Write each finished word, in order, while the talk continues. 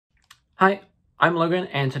Hi, I'm Logan,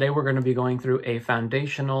 and today we're going to be going through a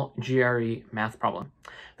foundational GRE math problem.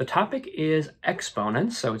 The topic is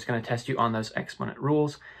exponents, so it's going to test you on those exponent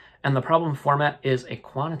rules, and the problem format is a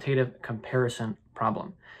quantitative comparison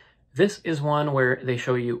problem. This is one where they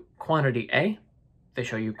show you quantity A, they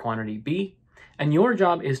show you quantity B, and your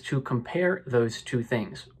job is to compare those two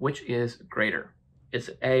things. Which is greater? Is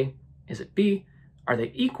it A? Is it B? Are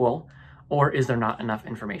they equal? Or is there not enough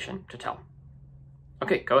information to tell?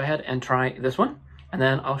 Okay, go ahead and try this one, and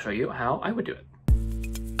then I'll show you how I would do it.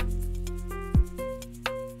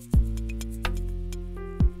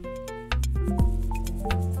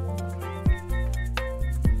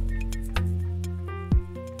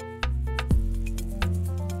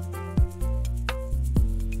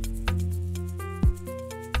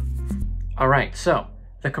 All right, so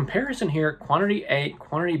the comparison here, quantity A,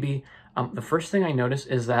 quantity B, the first thing I notice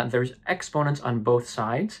is that there's exponents on both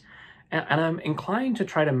sides, and I'm inclined to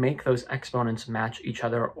try to make those exponents match each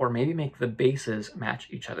other, or maybe make the bases match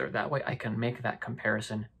each other. That way I can make that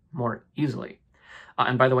comparison more easily.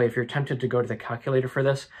 And by the way, if you're tempted to go to the calculator for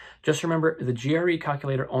this, just remember the GRE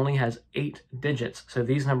calculator only has 8 digits, so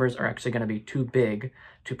these numbers are actually going to be too big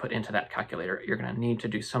to put into that calculator. You're going to need to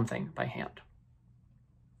do something by hand.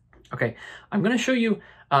 Okay, I'm going to show you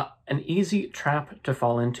an easy trap to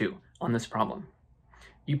fall into on this problem.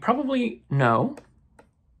 You probably know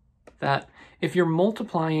that if you're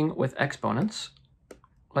multiplying with exponents,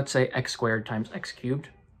 let's say x squared times x cubed,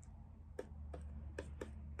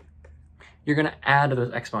 you're going to add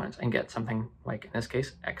those exponents and get something like, in this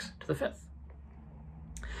case, x to the 5th.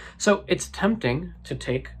 So it's tempting to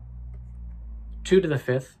take 2 to the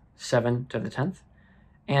 5th, 7 to the 10th,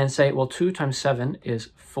 and say, well, 2 times 7 is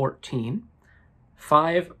 14.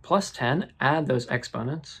 5 plus 10, add those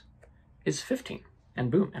exponents, is 15. And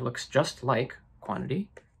boom, it looks just like quantity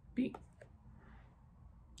B.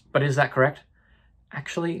 But is that correct?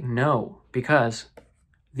 Actually, no, because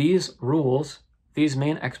these rules, these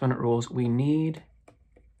main exponent rules, we need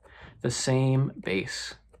the same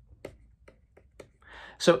base.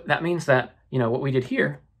 So that means that, what we did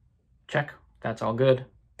here, check, that's all good.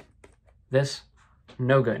 This,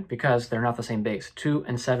 no good, because they're not the same base. 2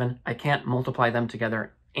 and 7, I can't multiply them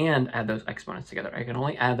together and add those exponents together. I can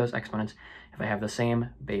only add those exponents if I have the same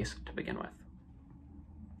base to begin with.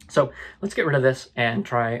 So let's get rid of this and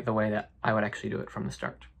try the way that I would actually do it from the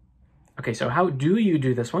start. Okay, so how do you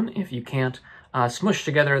do this one if you can't smush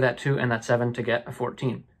together that 2 and that 7 to get a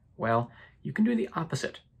 14? Well, you can do the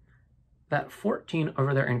opposite. That 14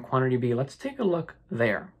 over there in quantity B, let's take a look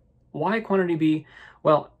there. Why quantity B?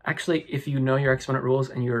 Well, actually, if you know your exponent rules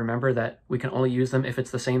and you remember that we can only use them if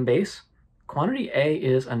it's the same base, quantity A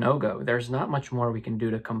is a no-go. There's not much more we can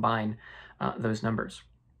do to combine those numbers.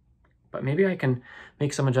 But maybe I can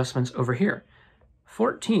make some adjustments over here.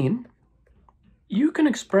 14, you can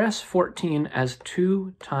express 14 as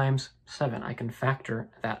 2 times 7. I can factor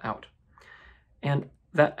that out. And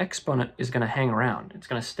that exponent is going to hang around. It's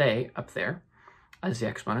going to stay up there as the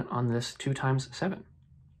exponent on this 2 times 7.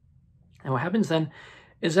 And what happens then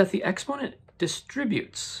is that the exponent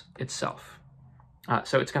distributes itself.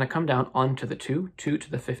 So it's going to come down onto the 2 to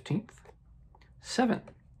the 15th, 7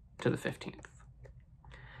 to the 15th.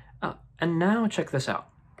 And now check this out.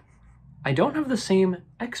 I don't have the same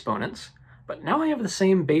exponents, but now I have the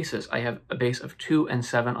same bases. I have a base of 2 and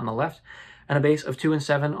 7 on the left, and a base of 2 and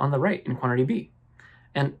 7 on the right in quantity B.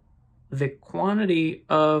 And the quantity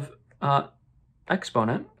of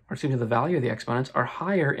exponent, or excuse me, the value of the exponents are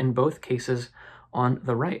higher in both cases on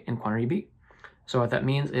the right in quantity B. So what that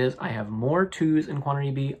means is I have more 2's in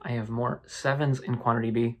quantity B, I have more 7's in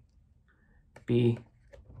quantity B. B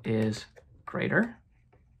is greater.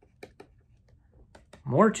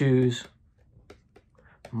 More 2's,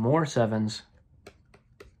 more 7's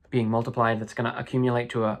being multiplied, that's going to accumulate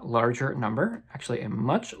to a larger number, actually a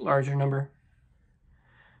much larger number.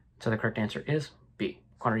 So the correct answer is B.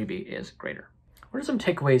 Quantity B is greater. What are some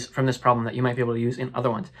takeaways from this problem that you might be able to use in other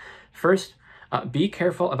ones? First, be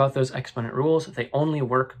careful about those exponent rules. They only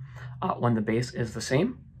work when the base is the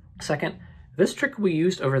same. Second, this trick we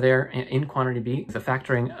used over there in quantity B, the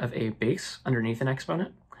factoring of a base underneath an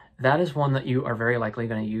exponent, that is one that you are very likely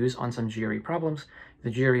going to use on some GRE problems.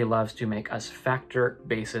 The GRE loves to make us factor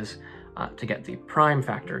bases to get the prime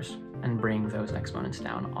factors and bring those exponents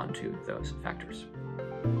down onto those factors.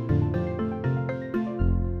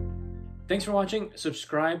 Thanks for watching.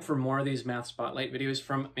 Subscribe for more of these Math Spotlight videos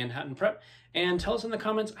from Manhattan Prep, and tell us in the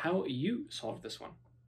comments how you solved this one.